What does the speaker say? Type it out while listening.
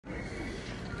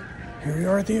Here we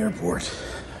are at the airport,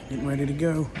 getting ready to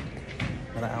go.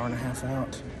 About an hour and a half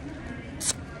out.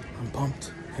 I'm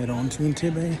pumped. Head on to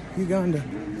Esuubi, Uganda,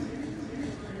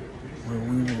 where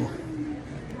we will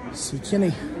see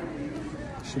Kenny.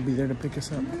 Should be there to pick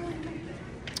us up.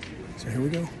 So here we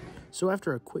go. So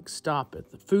after a quick stop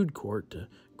at the food court to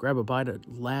grab a bite of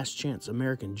last chance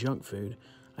American junk food,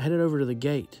 I headed over to the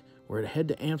gate, where I'd head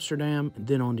to Amsterdam and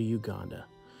then on to Uganda.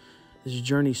 This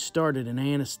journey started in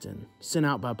Anniston, sent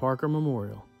out by Parker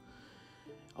Memorial,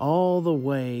 all the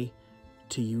way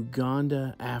to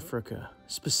Uganda, Africa,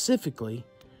 specifically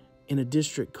in a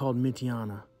district called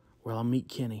Mityana, where I'll meet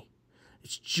Kenny.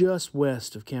 It's just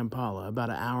west of Kampala, about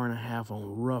an hour and a half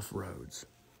on rough roads.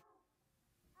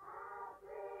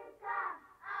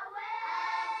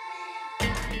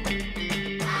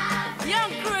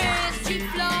 Young Chris, she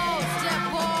flows, that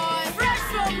boy, fresh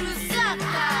from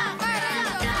Lusaka.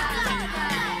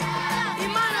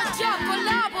 Imana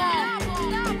Chakolabo,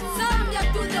 Zambia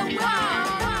to the world.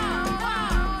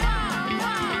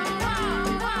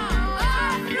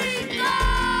 Africa!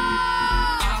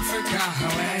 Africa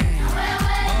away.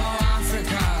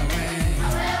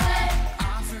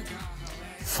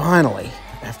 Finally,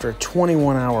 after a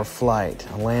 21-hour flight,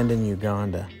 I land in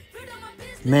Uganda.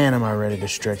 Man, am I ready to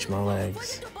stretch my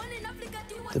legs.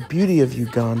 The beauty of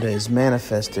Uganda is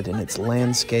manifested in its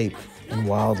landscape and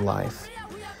wildlife.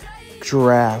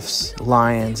 Giraffes,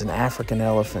 lions, and African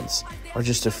elephants are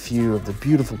just a few of the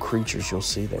beautiful creatures you'll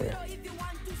see there.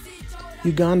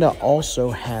 Uganda also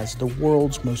has the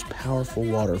world's most powerful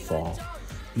waterfall,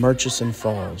 Murchison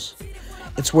Falls.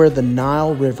 It's where the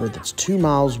Nile River, that's 2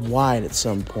 miles wide at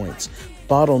some points,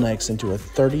 bottlenecks into a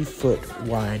 30-foot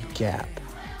wide gap,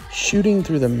 shooting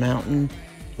through the mountain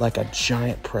like a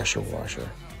giant pressure washer.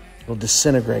 It'll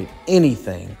disintegrate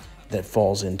anything that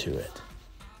falls into it.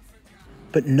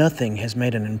 But nothing has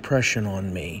made an impression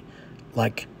on me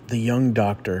like the young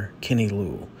doctor, Kenny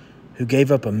Lewell, who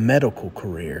gave up a medical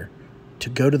career to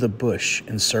go to the bush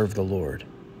and serve the Lord.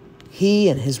 He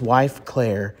and his wife,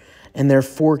 Claire, and their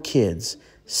 4 kids,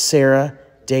 Sarah,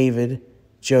 David,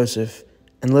 Joseph,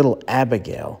 and little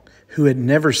Abigail, who had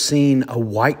never seen a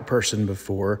white person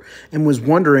before and was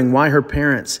wondering why her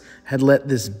parents had let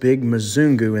this big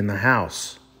Mzungu in the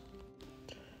house.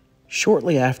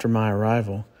 Shortly after my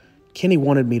arrival, Kenny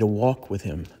wanted me to walk with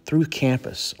him through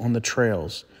campus on the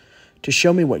trails to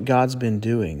show me what God's been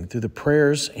doing through the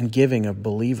prayers and giving of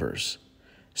believers,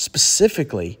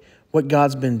 specifically what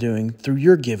God's been doing through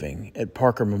your giving at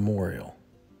Parker Memorial.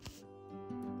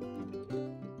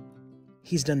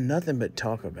 He's done nothing but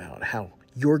talk about how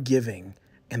your giving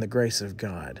and the grace of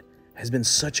God has been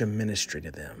such a ministry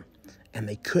to them, and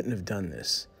they couldn't have done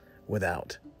this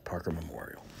without Parker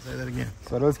Memorial. Say that again.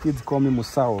 So those kids call me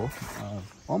Musao.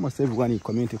 Almost everyone in the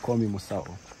community call me Musao,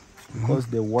 because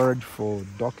the word for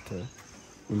doctor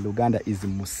in Luganda is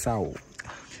Musao.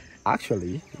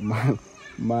 Actually,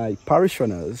 my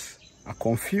parishioners are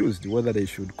confused whether they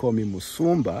should call me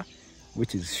Musumba,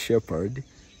 which is shepherd,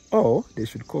 or they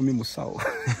should call me Musao.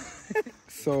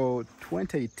 So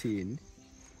 2018,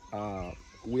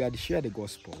 we had shared the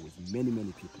gospel with many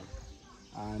people,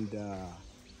 and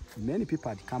many people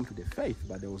had come to the faith,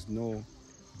 but there was no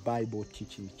Bible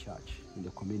teaching church in the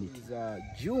community.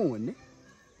 June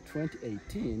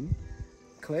 2018,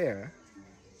 Claire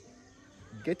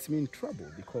gets me in trouble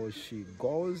because she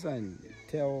goes and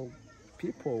tells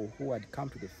people who had come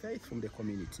to the faith from the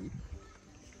community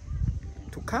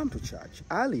to come to church.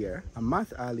 Earlier, a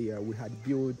month earlier, we had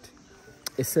built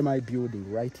a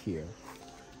semi-building right here,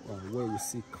 where you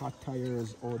see car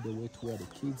tires all the way to where the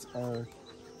kids are.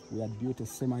 We had built a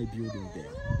semi-building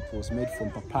there. It was made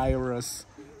from papyrus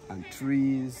and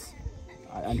trees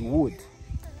and wood,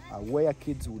 where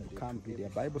kids would come do their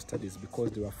Bible studies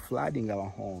because they were flooding our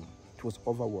home. It was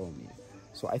overwhelming.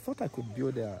 So I thought I could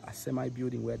build a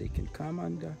semi-building where they can come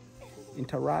and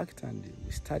interact, and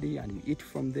we study and we eat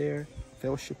from there,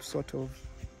 fellowship sort of.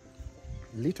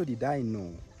 Little did I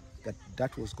know that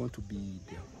that was going to be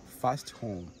the first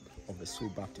home of the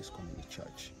Esuubi Baptist Community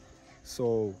Church.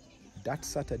 So that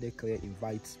Saturday, Claire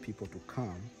invites people to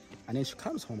come, and then she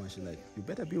comes home and she's like, "You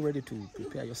better be ready to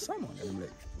prepare your sermon." And I'm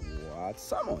like, "What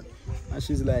sermon?" And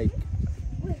she's like,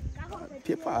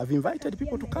 "I've invited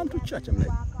people to come to church." I'm like,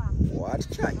 "What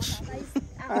church?"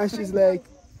 And she's like,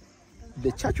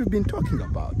 "The church we've been talking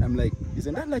about." I'm like,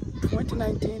 "Isn't that like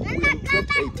 2019? We're in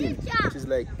 2018. She's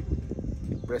like,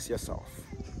 "Brace yourself,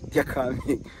 they're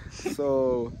coming."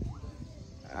 So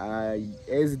I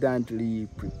hesitantly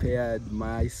prepared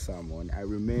my sermon. I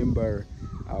remember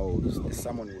the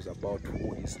sermon was about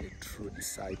who is a true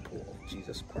disciple of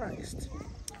Jesus Christ.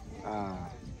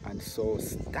 And so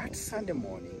that Sunday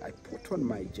morning, I put on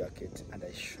my jacket and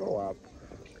I show up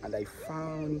and I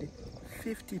found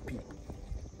 50 people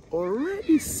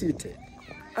already seated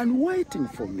and waiting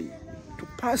for me to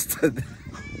pastor them.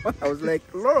 I was like,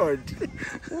 Lord,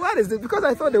 what is this? Because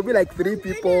I thought there would be like 3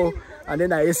 people and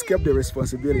then I escaped the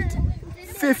responsibility.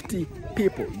 50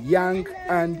 people, young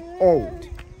and old.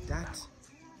 That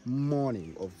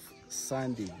morning of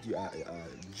Sunday,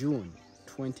 June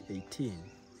 2018,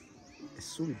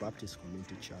 Esuubi Baptist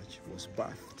Community Church was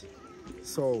birthed.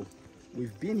 So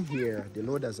we've been here. The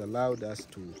Lord has allowed us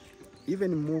to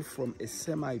even move from a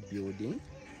semi-building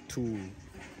to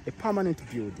a permanent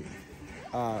building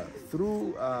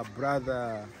through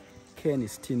Brother Ken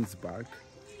Stinsberg,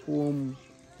 whom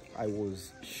I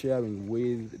was sharing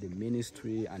with the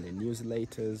ministry and the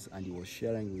newsletters, and he was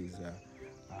sharing with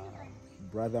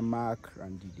Brother Mark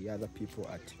and the other people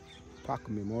at Park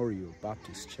Memorial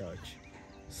Baptist Church.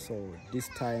 So this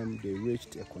time they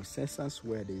reached a consensus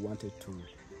where they wanted to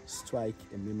strike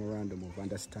a memorandum of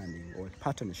understanding or a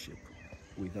partnership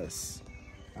with us.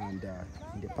 And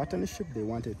in the partnership, they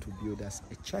wanted to build us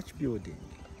a church building.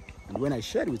 And when I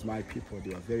shared with my people,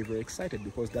 they were very, very excited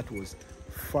because that was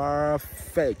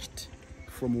far-fetched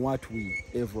from what we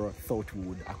ever thought we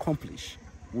would accomplish.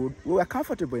 We were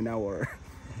comfortable in our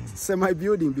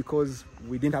semi-building because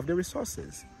we didn't have the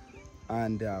resources.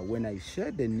 And when I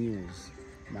shared the news,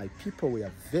 my people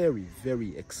were very,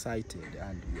 very excited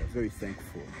and we are very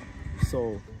thankful.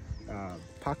 So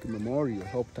Park Memorial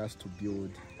helped us to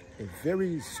build a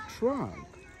very strong,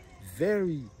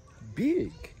 very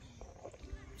big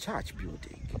church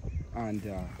building. And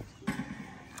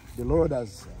the Lord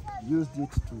has used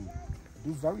it to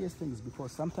do various things,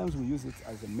 because sometimes we use it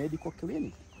as a medical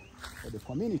clinic for the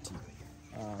community.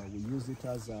 We use it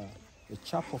as a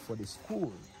chapel for the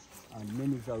school and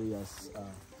many various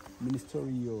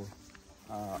ministerial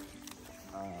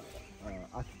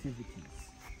activities.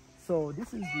 So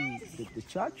this is the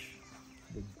church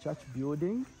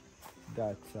building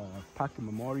that Park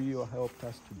Memorial helped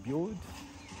us to build.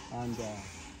 And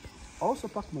also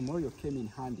Park Memorial came in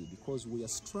handy because we are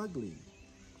struggling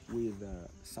with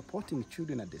supporting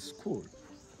children at the school.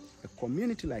 A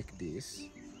community like this,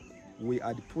 we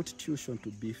had put tuition to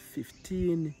be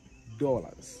 $15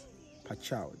 per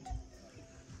child.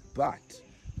 But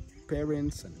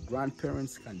parents and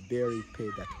grandparents can barely pay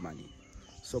that money.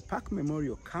 So Park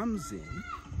Memorial comes in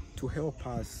to help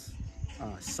us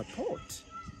support.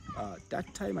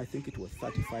 That time I think it was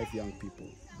 35 young people.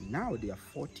 Now there are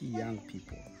 40 young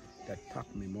people that Park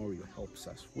Memorial helps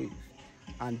us with.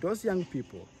 And those young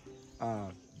people,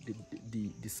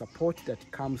 the support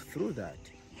that comes through that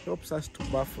helps us to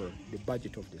buffer the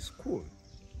budget of the school,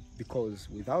 because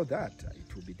without that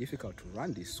it will be difficult to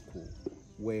run this school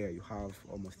where you have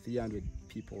almost 300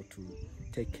 people to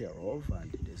take care of,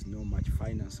 and there's no much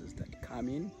finances that come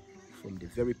in from the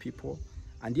very people.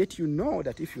 And yet you know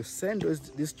that if you send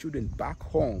these children back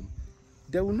home,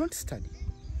 they will not study.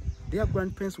 Their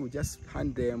grandparents will just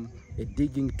hand them a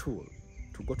digging tool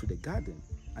to go to the garden,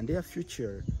 and their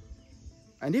future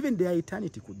and even their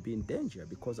eternity could be in danger,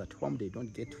 because at home they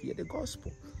don't get to hear the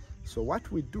gospel. So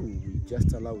what we do, we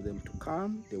just allow them to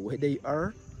come the way they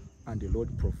are, and the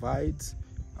Lord provides.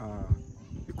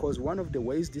 Because one of the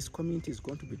ways this community is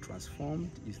going to be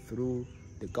transformed is through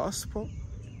the gospel,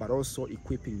 but also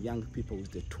equipping young people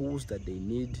with the tools that they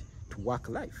need to work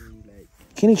life.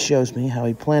 Kenny shows me how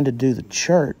he planned to do the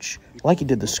church like he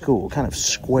did the school, kind of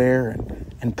square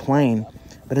and plain.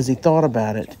 But as he thought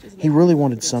about it, he really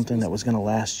wanted something that was going to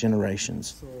last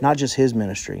generations. Not just his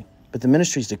ministry, but the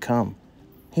ministries to come.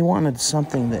 He wanted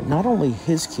something that not only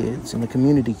his kids and the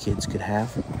community kids could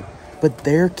have, but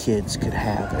their kids could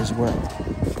have as well.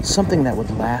 Something that would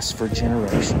last for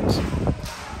generations.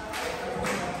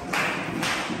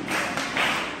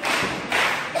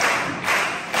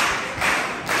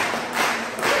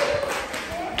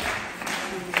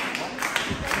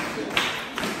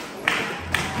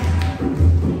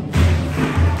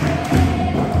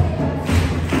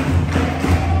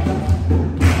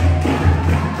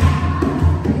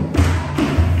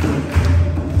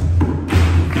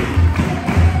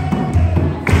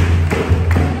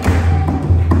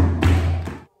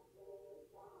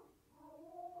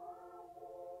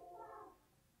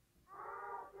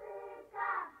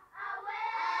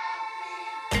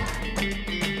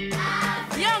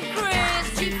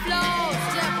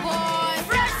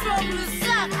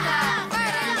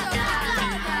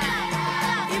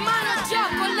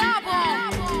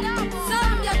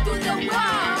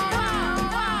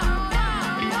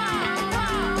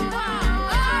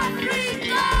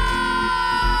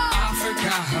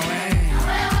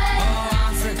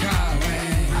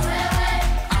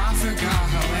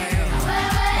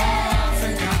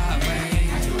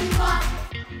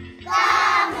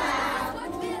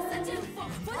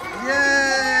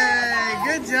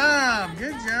 job.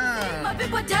 Good job. My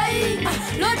people dying.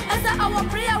 Lord, answer our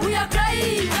prayer, we are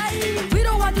crying. We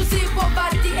don't want to see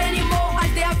poverty anymore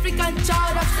as the African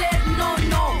child of Sarah.